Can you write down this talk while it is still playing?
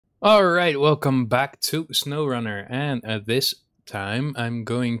Alright, welcome back to Snowrunner, and at this time I'm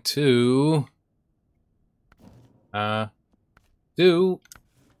going to do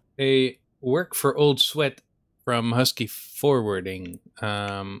a work for old sweat from Husky Forwarding.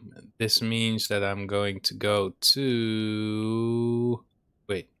 This means that I'm going to go to...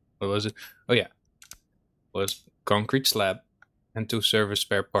 Wait, what was it? Oh yeah, it was concrete slab and 2 service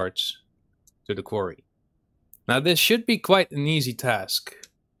spare parts to the quarry. Now this should be quite an easy task,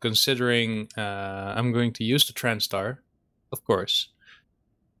 considering I'm going to use the TranStar, of course.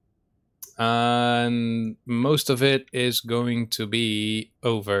 And most of it is going to be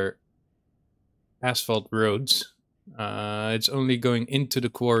over asphalt roads. It's only going into the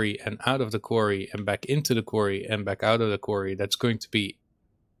quarry and out of the quarry and back into the quarry and back out of the quarry. That's going to be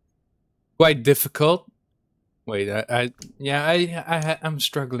quite difficult. Wait, I'm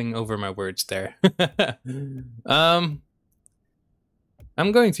struggling over my words there.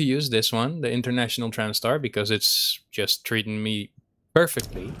 I'm going to use this one, the International TranStar, because it's just treating me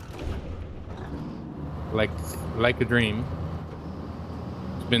perfectly. Like a dream.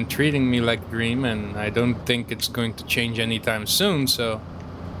 It's been treating me like a dream, and I don't think it's going to change anytime soon, so...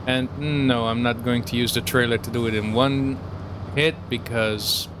 And no, I'm not going to use the trailer to do it in one hit,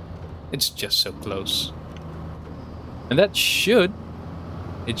 because it's just so close. And that should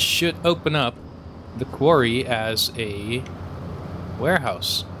open up the quarry as a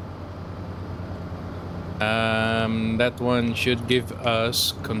warehouse. That one should give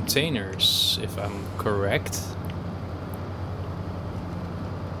us containers, if I'm correct.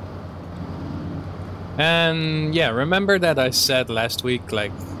 And yeah, remember that I said last week,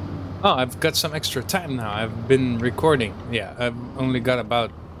 like, oh, I've got some extra time now. I've been recording. Yeah, I've only got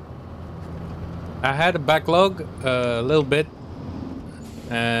about... I had a backlog, a little bit.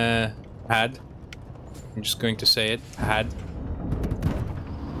 I'm just going to say it.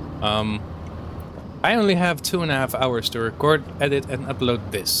 I only have 2.5 hours to record, edit, and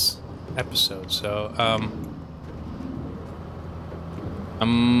upload this episode, so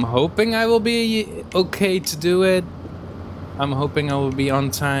I'm hoping I will be okay to do it. I'm hoping I will be on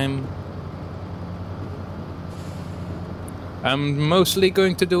time. I'm mostly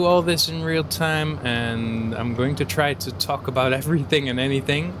going to do all this in real time, and I'm going to try to talk about everything and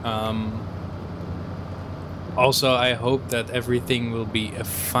anything. Also, I hope that everything will be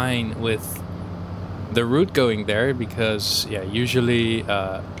fine with the route going there, because yeah, usually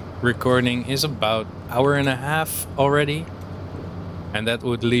recording is about 1.5 hours already, and that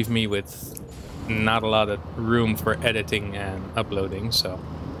would leave me with not a lot of room for editing and uploading. So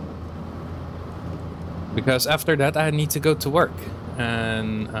because after that I need to go to work,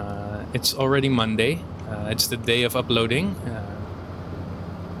 and it's already Monday. It's the day of uploading.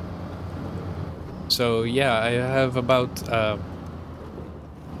 So yeah, I have about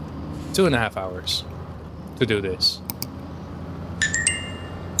 2.5 hours to do this.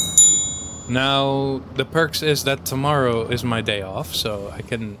 Now, the perks is that tomorrow is my day off, so I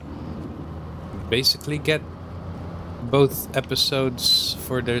can basically get both episodes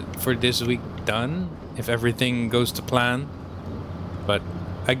for this week done, if everything goes to plan. But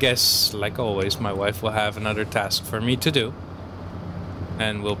I guess, like always, my wife will have another task for me to do,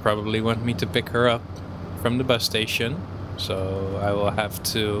 and will probably want me to pick her up from the bus station, so I will have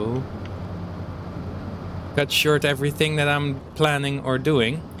to cut short everything that I'm planning or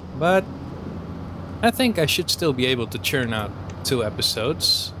doing. But I think I should still be able to churn out 2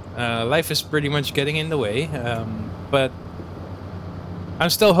 episodes. Life is pretty much getting in the way, but I'm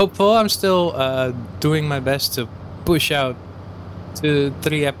still hopeful. I'm still doing my best to push out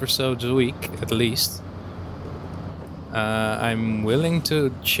 2-3 episodes a week, at least. I'm willing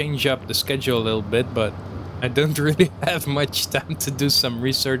to change up the schedule a little bit, but I don't really have much time to do some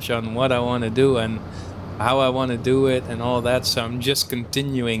research on what I want to do and how I want to do it and all that, so I'm just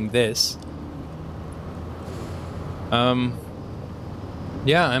continuing this.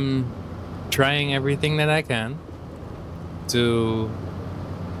 Yeah, I'm trying everything that I can to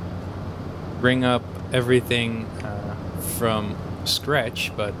bring up everything from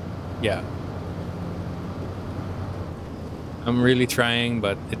scratch, but yeah, I'm really trying,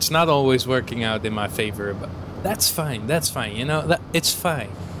 but it's not always working out in my favor. But that's fine. That's fine. You know, it's fine.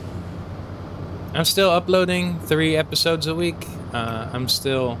 I'm still uploading 3 episodes a week. I'm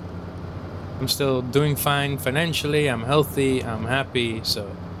still doing fine financially. I'm healthy. I'm happy. So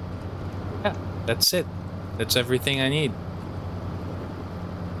yeah, that's it. That's everything I need.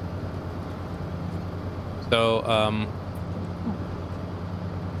 So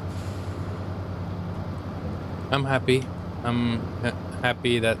I'm happy. I'm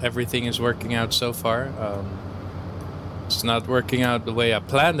happy that everything is working out so far. It's not working out the way I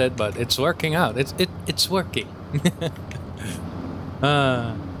planned it, but it's working out. It's working.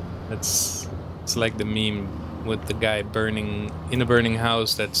 It's like the meme with the guy burning in a burning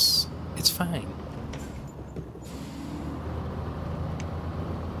house. It's fine.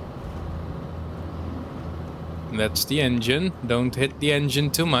 That's the engine. Don't hit the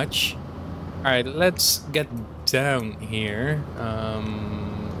engine too much. Alright, let's get down here.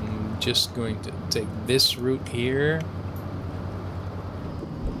 Just going to take this route here.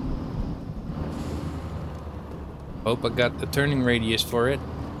 Hope I got the turning radius for it.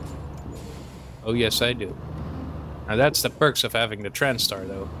 Oh yes, I do. Now that's the perks of having the TranStar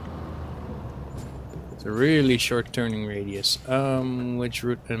though. It's a really short turning radius. Which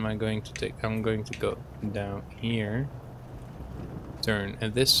route am I going to take? I'm going to go down here. Turn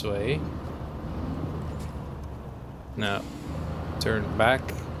this way. Now, turn back.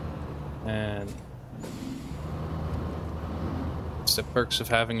 And it's the perks of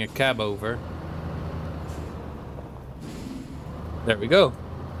having a cab over. There we go.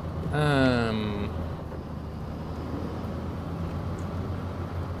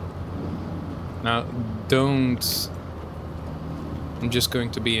 Now, don't... I'm just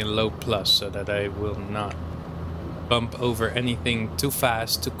going to be in low plus so that I will not bump over anything too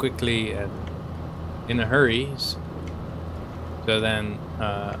fast, too quickly, and in a hurry. So then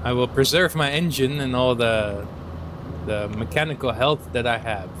I will preserve my engine and all the mechanical health that I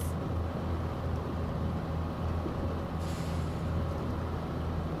have.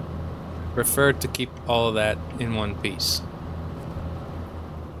 Prefer to keep all of that in one piece.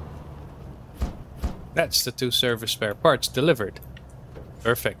 That's the 2 service spare parts delivered.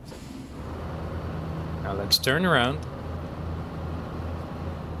 Perfect. Now let's turn around.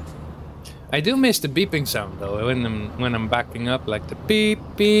 I do miss the beeping sound though when I'm backing up, like the beep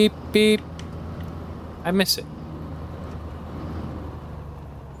beep beep. I miss it.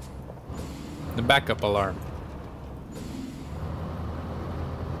 The backup alarm.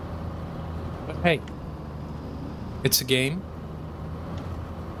 But hey, it's a game.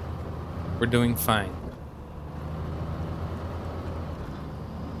 We're doing fine.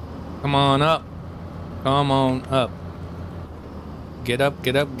 Come on up. Come on up. Get up,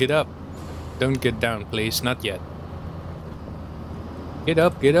 get up, get up. Don't get down, please. Not yet. Get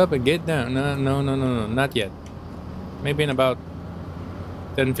up and get down. No, not yet. Maybe in about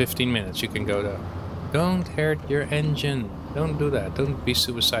 10-15 minutes you can go down. Don't hurt your engine. Don't do that. Don't be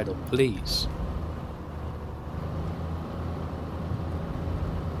suicidal, please.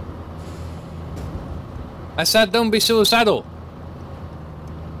 I said don't be suicidal.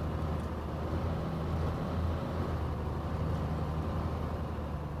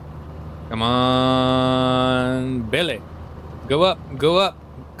 Come on, Billy. Go up, go up.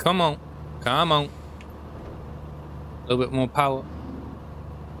 Come on, come on. A little bit more power.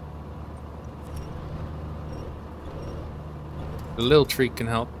 The little treat can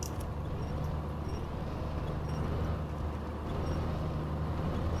help.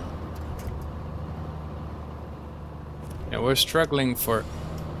 Yeah, we're struggling for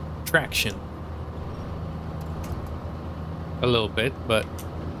traction. A little bit, but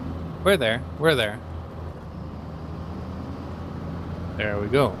we're there. We're there. There we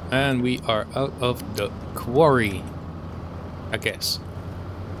go. And we are out of the quarry. I guess.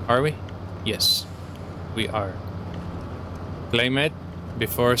 Are we? Yes. We are. Claim it.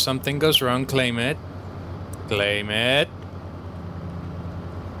 Before something goes wrong, claim it. Claim it.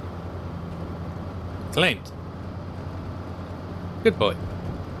 Claimed. Good boy.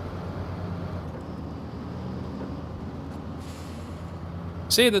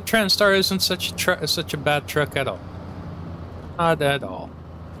 See, the TranStar isn't such a bad truck at all. Not at all.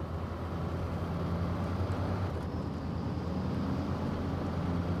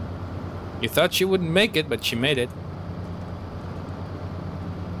 You thought she wouldn't make it, but she made it.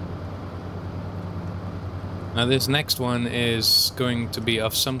 Now this next one is going to be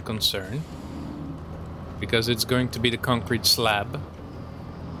of some concern, because it's going to be the concrete slab.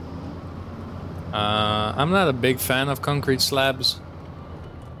 I'm not a big fan of concrete slabs.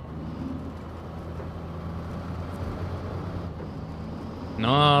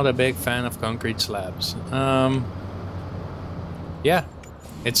 Not a big fan of concrete slabs. Yeah,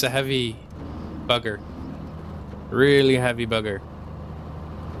 it's a heavy bugger. Really heavy bugger.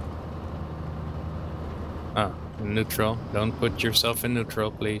 Oh, neutral. Don't put yourself in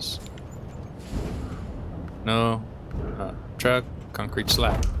neutral, please. No. Truck, concrete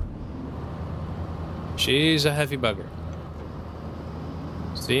slab. She's a heavy bugger.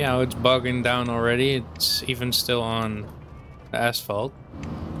 See how it's bogging down already? It's even still on the asphalt.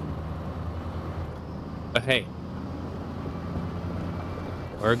 But hey,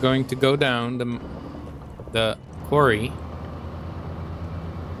 We're going to go down the quarry.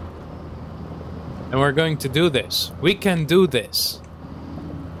 And we're going to do this. We can do this.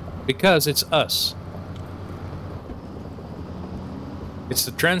 Because it's us. It's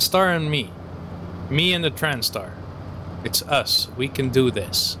the Transstar and me. Me and the Transstar. It's us. We can do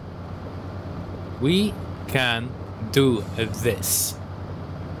this. We can do this.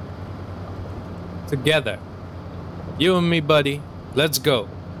 Together. You and me, buddy. Let's go.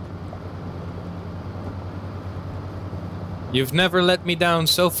 You've never let me down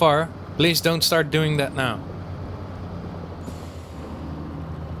so far. Please don't start doing that now.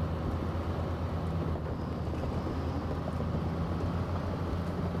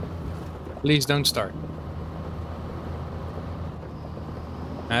 Please don't start.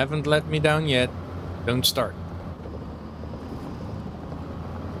 I haven't let me down yet. Don't start.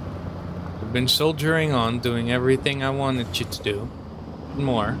 I've been soldiering on, doing everything I wanted you to do.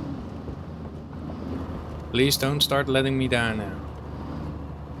 More. Please don't start letting me down now.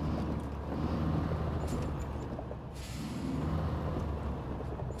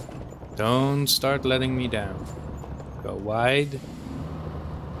 Don't start letting me down. Go wide.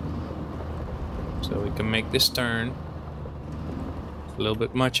 So we can make this turn. It's a little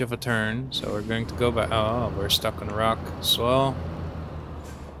bit much of a turn, so we're going to go back. Oh, we're stuck on a rock as well.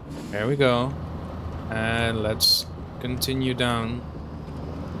 There we go. And let's continue down.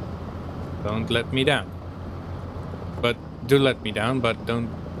 Don't let me down. But do let me down, but don't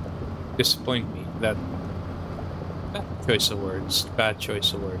disappoint me. That bad choice of words. Bad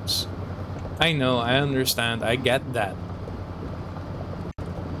choice of words. I know, I understand, I get that.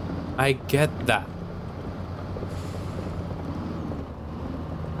 I get that.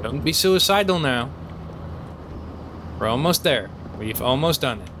 Don't be suicidal now. We're almost there. We've almost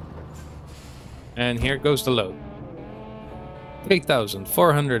done it. And here goes the load.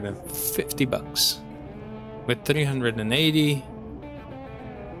 3,450 bucks. With 380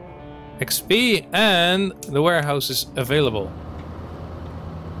 XP, and the warehouse is available.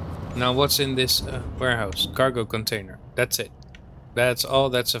 Now what's in this warehouse? Cargo container. That's it. That's all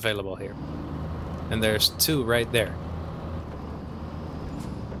that's available here. And there's 2 right there.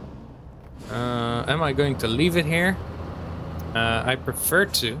 Am I going to leave it here? I prefer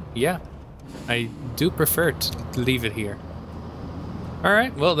to. Yeah. I do prefer to leave it here.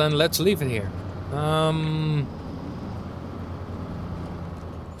 Alright, well then let's leave it here. Oh,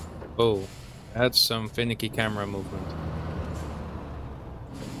 that's some finicky camera movement.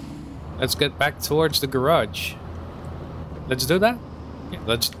 Let's get back towards the garage. Let's do that? Yeah,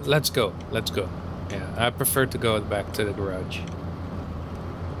 let's go. Let's go. Yeah, I prefer to go back to the garage.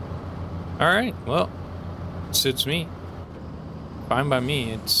 Alright, well, it suits me. Fine by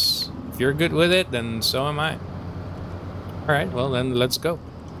me. If you're good with it, then so am I. Alright, well then let's go.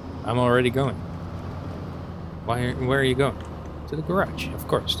 I'm already going. Where are you going? To the garage, of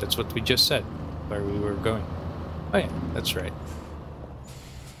course. That's what we just said. Where we were going. Oh yeah, that's right.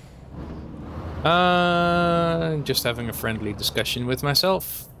 Just having a friendly discussion with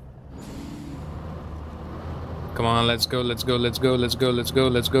myself. Come on, let's go, let's go, let's go, let's go, let's go,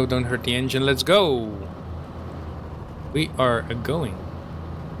 let's go. Don't hurt the engine, let's go! We are going.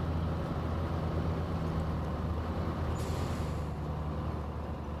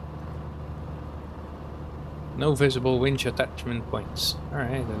 No visible winch attachment points.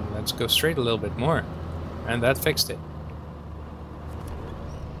 Alright, then let's go straight a little bit more. And that fixed it.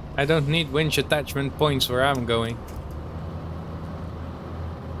 I don't need winch attachment points where I'm going.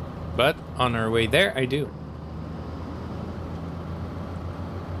 But on our way there, I do.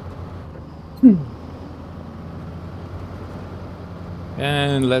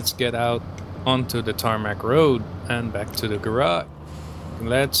 And let's get out onto the tarmac road and back to the garage.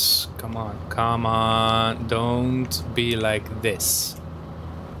 Come on, don't be like this.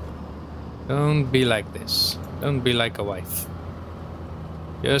 Don't be like this. Don't be like a wife.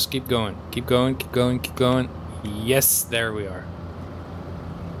 Just keep going, keep going, keep going, keep going. Yes, there we are.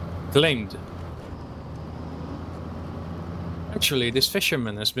 Claimed. Actually, this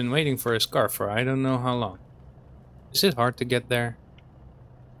fisherman has been waiting for his car for I don't know how long. Is it hard to get there?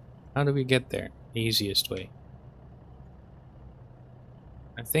 How do we get there? The easiest way.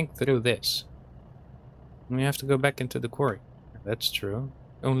 I think through this. We have to go back into the quarry. That's true.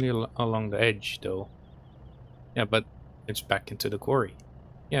 Only along the edge, though. Yeah, but it's back into the quarry.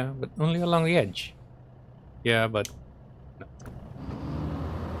 Yeah, but only along the edge. Yeah, but... no.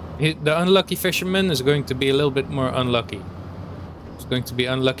 The unlucky fisherman is going to be a little bit more unlucky. It's going to be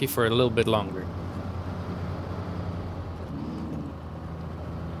unlucky for a little bit longer.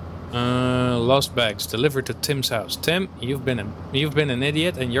 Lost bags delivered to Tim's house. Tim, you've been an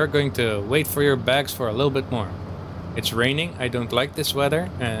idiot, and you're going to wait for your bags for a little bit more. It's raining. I don't like this weather,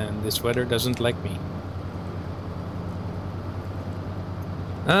 and this weather doesn't like me.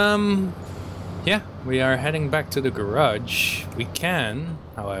 Yeah, we are heading back to the garage. We can,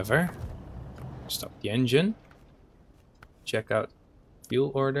 however, stop the engine, check out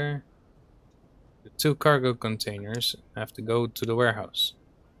fuel order. The 2 cargo containers have to go to the warehouse.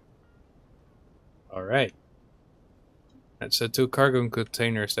 All right. That's the 2 cargo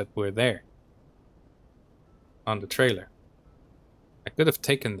containers that were there on the trailer. I could have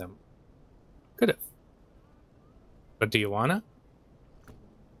taken them. Could have. But do you wanna?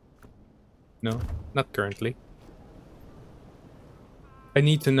 No, not currently. I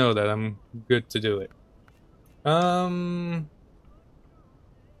need to know that I'm good to do it.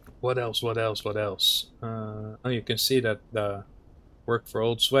 What else? Oh, you can see that the work for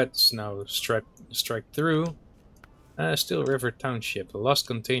Old Sweat's now strike through. Steel River Township, a lost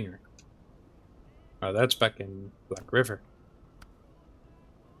container. Oh, that's back in Black River.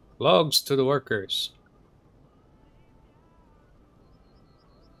 Logs to the workers.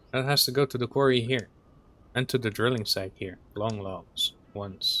 That has to go to the quarry here. And to the drilling site here. Long logs.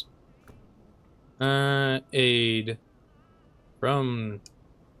 Once. Aid. From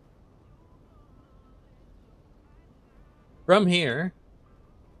here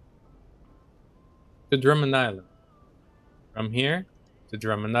to Drummond Island. From here to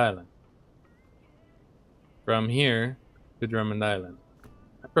Drummond Island. From here to Drummond Island.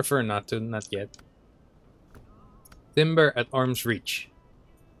 I prefer not yet. Timber at arm's reach.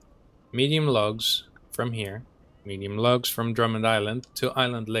 Medium logs from here. Medium logs from Drummond Island to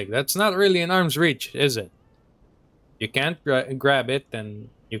Island Lake. That's not really an arm's reach, is it? You can't grab it, then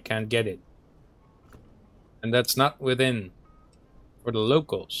you can't get it. And that's not within. For the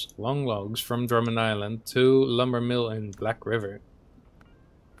locals, long logs from Drummond Island to lumber mill in Black River.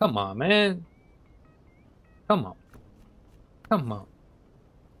 Come on, man. Come on. Come on.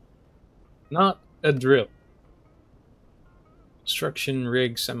 Not a drill. Construction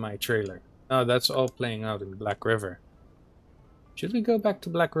rig semi-trailer. Oh, that's all playing out in Black River. Should we go back to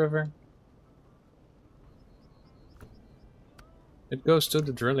Black River? It goes to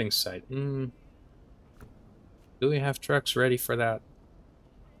the drilling site. Do we have trucks ready for that?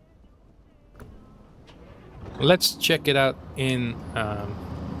 Let's check it out in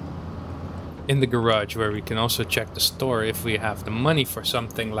the garage, where we can also check the store if we have the money for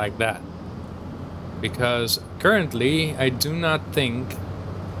something like that. Because currently, I do not think...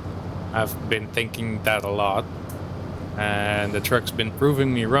 I've been thinking that a lot. And the truck's been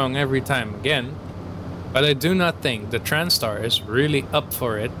proving me wrong every time again. But I do not think the TranStar is really up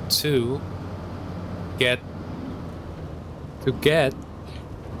for it to get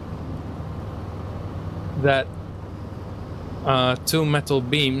that 2 metal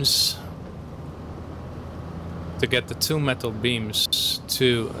beams, to get the 2 metal beams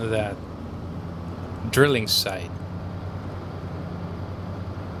to that drilling site,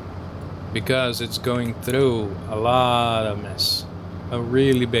 because it's going through a lot of mess, a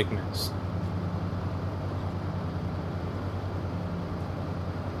really big mess.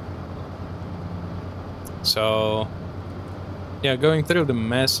 So yeah, going through the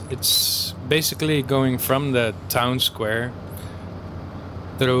mess, it's basically going from the town square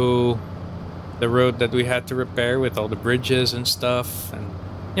through the road that we had to repair with all the bridges and stuff. And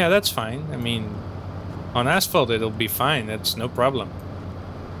yeah, that's fine. I mean, on asphalt it'll be fine, that's no problem.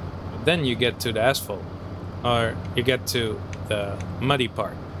 But then you get to the asphalt, or you get to the muddy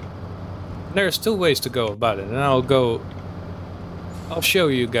part. There's 2 ways to go about it, and I'll show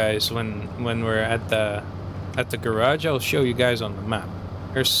you guys when we're at the garage. I'll show you guys on the map.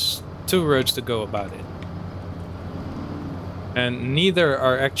 There's 2 roads to go about it, and neither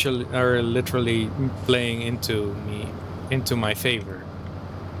are literally playing into my favor.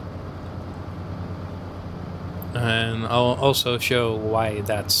 And I'll also show why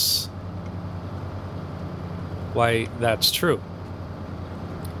that's true.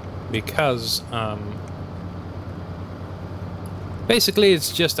 Because basically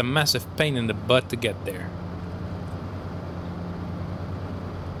it's just a massive pain in the butt to get there.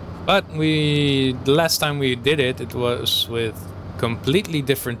 But the last time we did it, it was with completely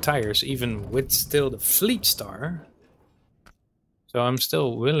different tires, even with still the Fleet Star. So I'm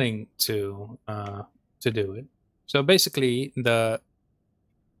still willing to do it. So basically,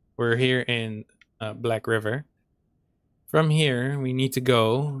 we're here in Black River. From here, we need to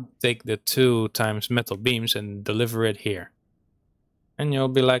go take the 2 times metal beams and deliver it here. And you'll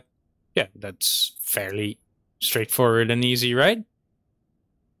be like, yeah, that's fairly straightforward and easy, right?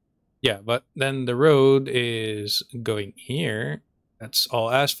 Yeah, but then the road is going here. That's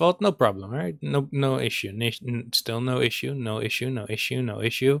all asphalt, no problem, right? No issue. Still no issue, no issue, no issue, no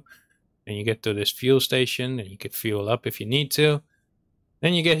issue. And you get to this fuel station, and you could fuel up if you need to.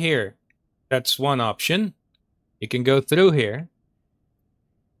 Then you get here. That's one option. You can go through here.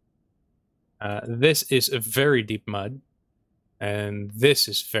 This is a very deep mud. And this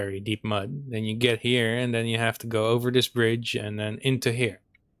is very deep mud. Then you get here, and then you have to go over this bridge and then into here.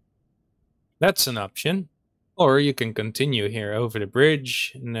 That's an option. Or you can continue here over the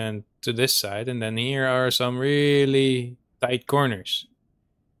bridge and then to this side, and then here are some really tight corners.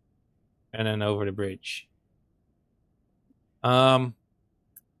 And then over the bridge. I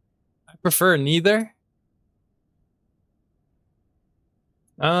prefer neither.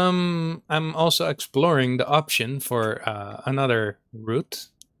 I'm also exploring the option for another route,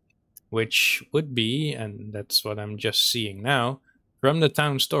 which would be, and that's what I'm just seeing now, from the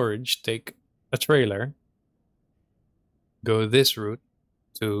town storage, take a trailer, go this route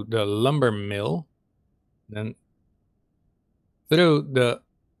to the lumber mill, then through the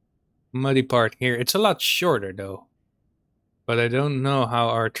muddy part here. It's a lot shorter though, but I don't know how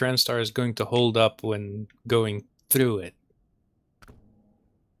our TranStar is going to hold up when going through it.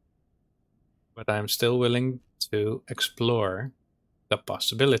 But I'm still willing to explore the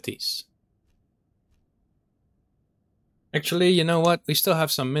possibilities. Actually, you know what? We still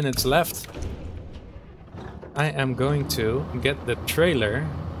have some minutes left. I am going to get the trailer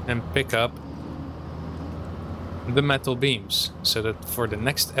and pick up the metal beams so that for the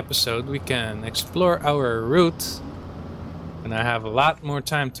next episode we can explore our route, and I have a lot more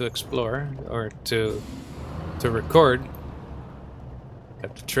time to explore or to record.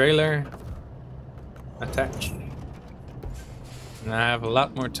 Get the trailer, attach, and I have a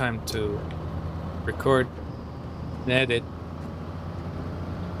lot more time to record and edit.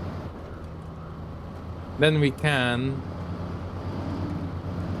 Then we can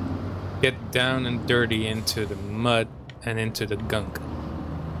get down and dirty into the mud and into the gunk.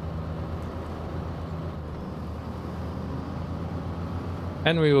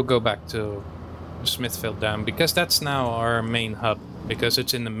 And we will go back to Smithfield Dam because that's now our main hub, because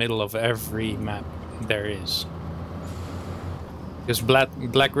it's in the middle of every map there is. Because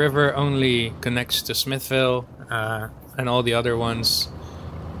Black River only connects to Smithville, and all the other ones,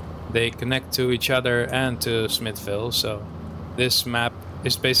 they connect to each other and to Smithville, so this map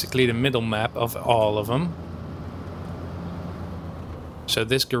is basically the middle map of all of them. So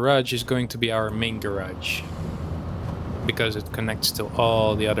this garage is going to be our main garage, because it connects to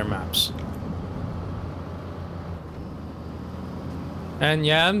all the other maps. And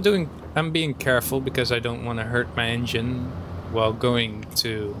yeah, I'm being careful because I don't want to hurt my engine while going.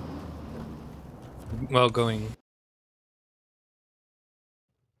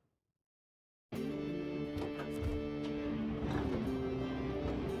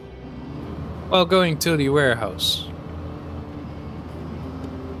 While going to the warehouse.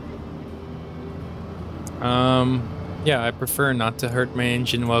 Yeah, I prefer not to hurt my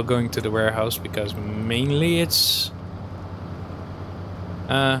engine while going to the warehouse because mainly it's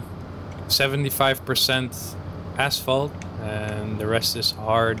 75% asphalt and the rest is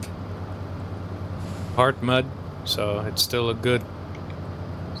hard mud, so it's still a good,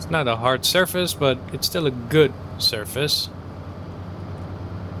 it's not a hard surface, but it's still a good surface.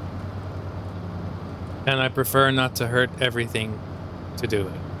 And I prefer not to hurt everything to do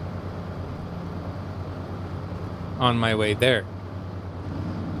it on my way there,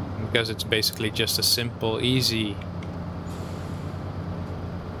 because it's basically just a simple, easy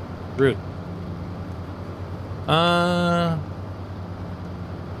route.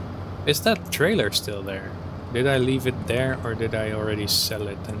 Is that trailer still there? Did I leave it there or did I already sell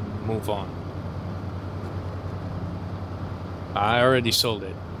it and move on? I already sold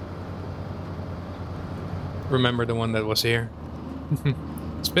it. Remember the one that was here?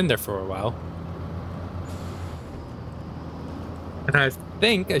 It's been there for a while. And I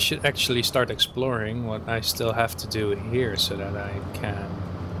think I should actually start exploring what I still have to do here so that I can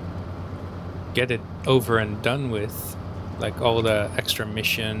get it over and done with. Like all the extra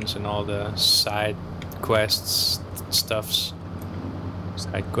missions and all the side quests, stuffs.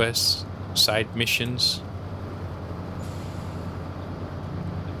 Side quests, side missions.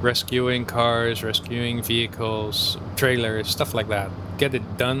 Rescuing cars, rescuing vehicles, trailers, stuff like that. Get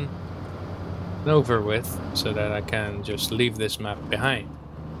it done and over with so that I can just leave this map behind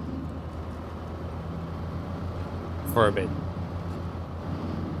for a bit.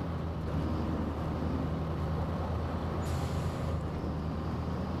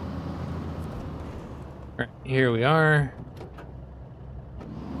 Right, here we are.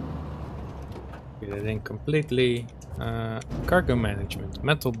 it in completely. Cargo management,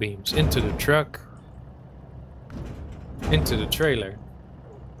 metal beams into the truck, into the trailer.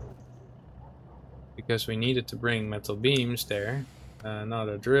 Because we needed to bring metal beams there.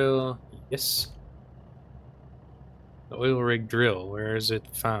 Another drill, yes. The oil rig drill, where is it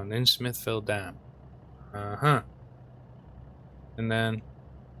found? In Smithville Dam. Uh-huh. And then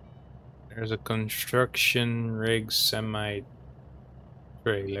there's a construction rig semi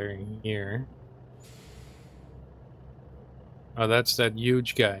trailer here. Oh, that's that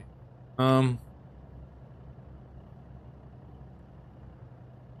huge guy.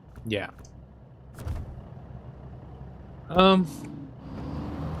 Yeah.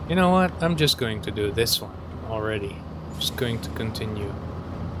 You know what? I'm just going to do this one already. Just going to continue.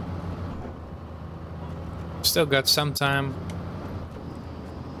 Still got some time.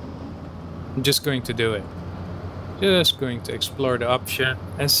 I'm just going to do it. Just going to explore the option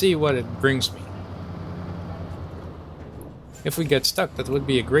and see what it brings me. If we get stuck, that would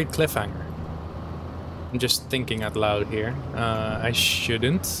be a great cliffhanger. I'm just thinking out loud here. I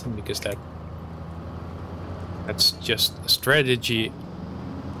shouldn't, because that's just a strategy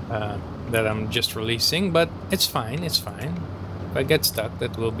that I'm just releasing, but it's fine, it's fine. If I get stuck,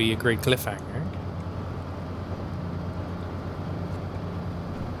 that will be a great cliffhanger.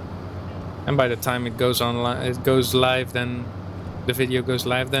 And by the time it goes online, it goes live, then the video goes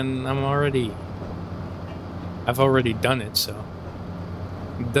live, then I've already done it, so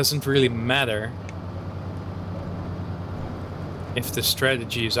it doesn't really matter if the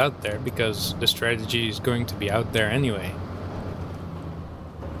strategy is out there, because the strategy is going to be out there anyway.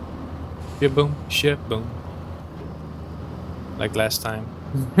 Shaboom, shaboom. Like last time.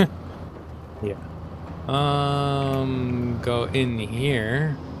 Yeah. Go in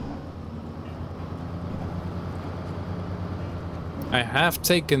here. I have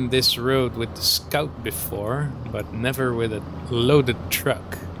taken this road with the scout before, but never with a loaded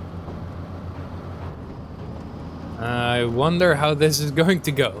truck. I wonder how this is going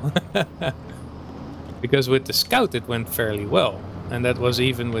to go. Because with the scout it went fairly well. And that was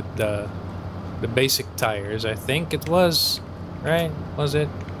even with the basic tires, I think it was. Right? Was it?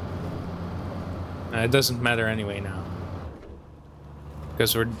 It doesn't matter anyway now.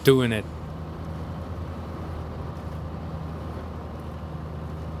 Because we're doing it.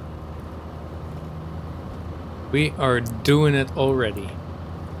 We are doing it already.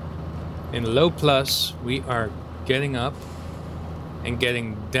 In low plus, we are getting up and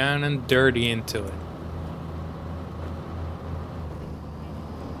getting down and dirty into it.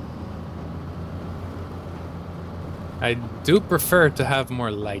 I do prefer to have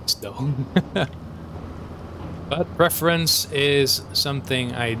more lights though. But preference is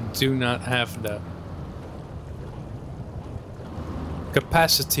something I do not have the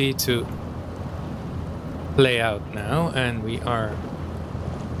capacity to play out now, and we are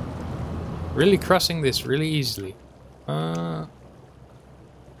really crossing this really easily. I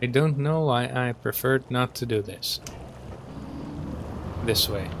don't know why I preferred not to do this. This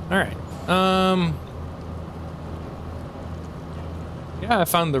way. Alright. Yeah, I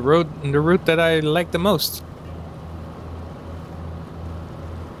found the route that I like the most.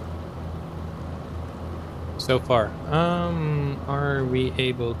 So far. Are we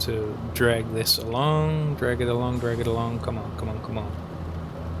able to drag this along? Drag it along, drag it along. Come on, come on, come on.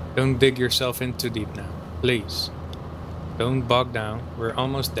 Don't dig yourself in too deep now. Please. Don't bog down. We're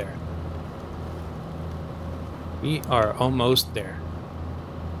almost there. We are almost there.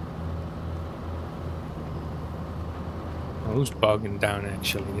 Who's bogging down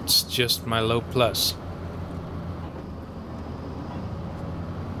actually? It's just my low plus.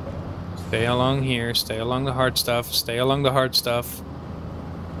 Stay along here, stay along the hard stuff, stay along the hard stuff.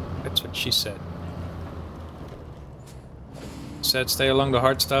 That's what she said. Said stay along the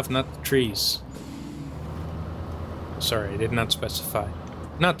hard stuff, not the trees. Sorry, I did not specify.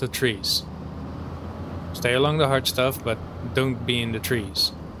 Not the trees. Stay along the hard stuff, but don't be in the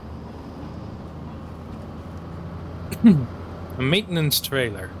trees. A maintenance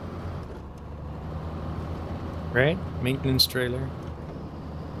trailer. Right? Maintenance trailer.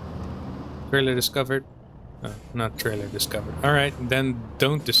 Trailer discovered. Oh, not trailer discovered. Alright, then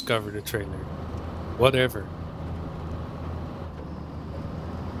don't discover the trailer. Whatever.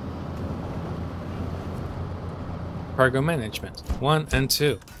 Cargo management. 1 and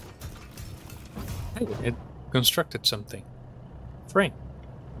 2. Hey, it constructed something. Frame.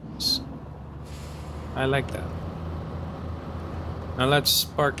 I like that. Now let's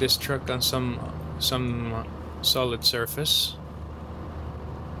park this truck on some solid surface.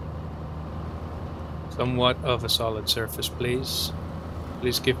 Somewhat of a solid surface, please.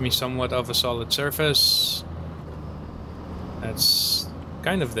 Please give me somewhat of a solid surface. That's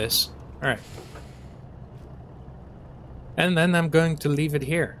kind of this. Alright. And then I'm going to leave it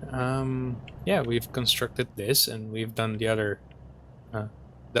here. Yeah, we've constructed this and we've done the other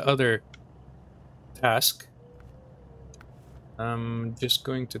task. I'm just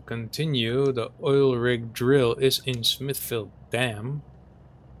going to continue. The oil rig drill is in Smithfield Dam.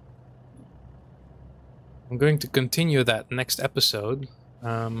 I'm going to continue that next episode.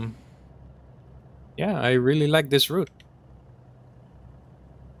 Yeah, I really like this route.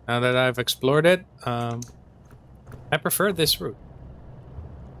 Now that I've explored it, I prefer this route.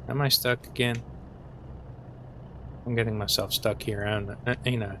 Am I stuck again? I'm getting myself stuck here,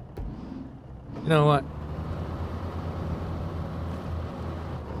 ain't I? You know what?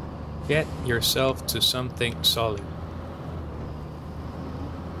 Get yourself to something solid.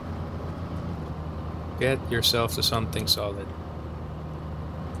 Get yourself to something solid.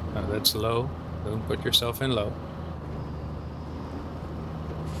 Oh, that's low. Don't put yourself in low.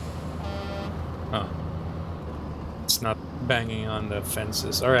 Oh. It's not banging on the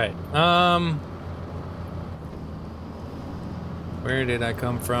fences. Alright. Where did I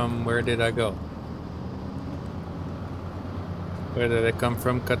come from? Where did I go? Where did I come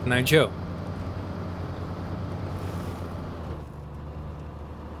from? Cut Night Joe.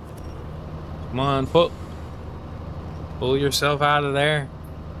 Come on, pull yourself out of there.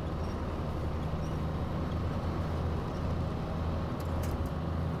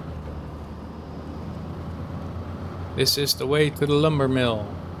 This is the way to the lumber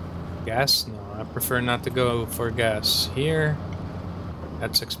mill. Gas? No, I prefer not to go for gas here.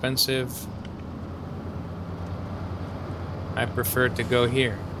 That's expensive. I prefer to go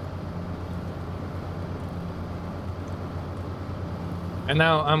here. And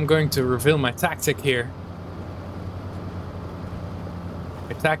now I'm going to reveal my tactic here.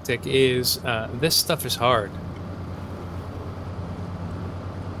 My tactic is, this stuff is hard.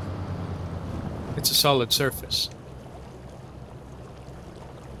 It's a solid surface.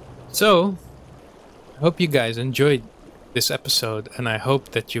 So, I hope you guys enjoyed this episode, and I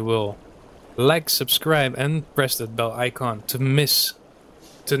hope that you will like, subscribe, and press that bell icon to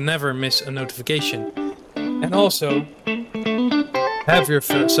never miss a notification. And also, have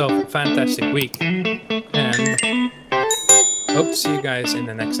yourself a fantastic week, and hope to see you guys in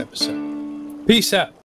the next episode. Peace out.